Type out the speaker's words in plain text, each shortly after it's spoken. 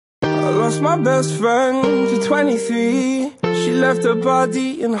lost my best friend to 23. She left her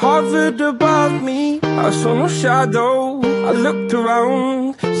body and hovered above me. I saw no shadow, I looked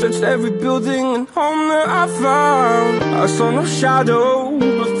around, searched every building and home that I found. I saw no shadow,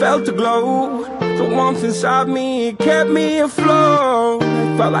 but felt a glow. The warmth inside me, it kept me afloat.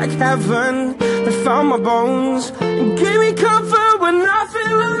 It felt like heaven, it found my bones and gave me comfort when I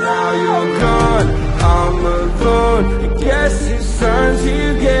feel alone. Now you're gone, I'm alone. I guess it's time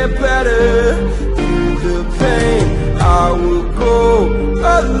to get better. Through the pain, I will go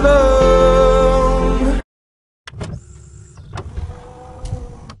alone.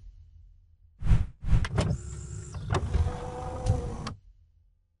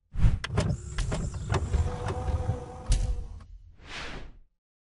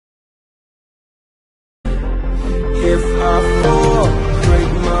 If I fall,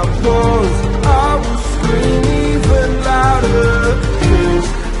 break my bones, I will scream even louder, 'cause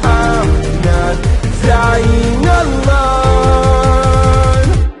I'm not dying alone.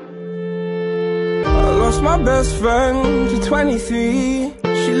 I lost my best friend to 23.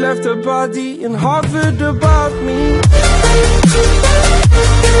 She left her body and hovered above me.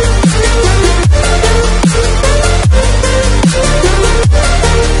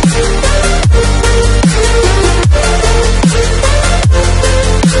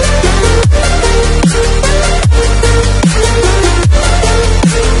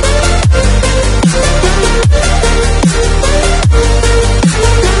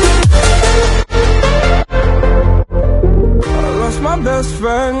 Best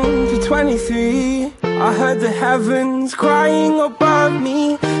friend to 23. I heard the heavens crying above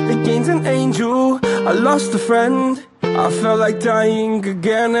me. Against an angel, I lost a friend. I felt like dying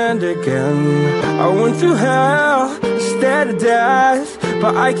again and again. I went through hell, stared at death,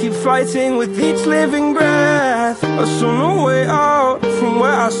 but I keep fighting with each living breath. I saw no way out from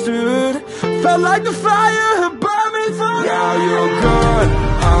where I stood. Felt like the fire had burned me through. Now you're gone,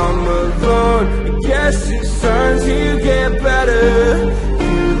 I'm alone. I guess it's time to get better.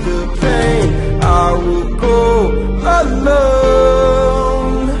 Through the pain, I will go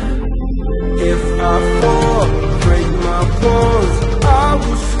alone. If I fall, break my bones, I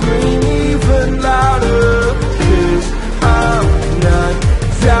will scream even louder, 'cause I'm not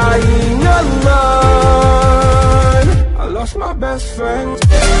dying alone. I lost my best friend.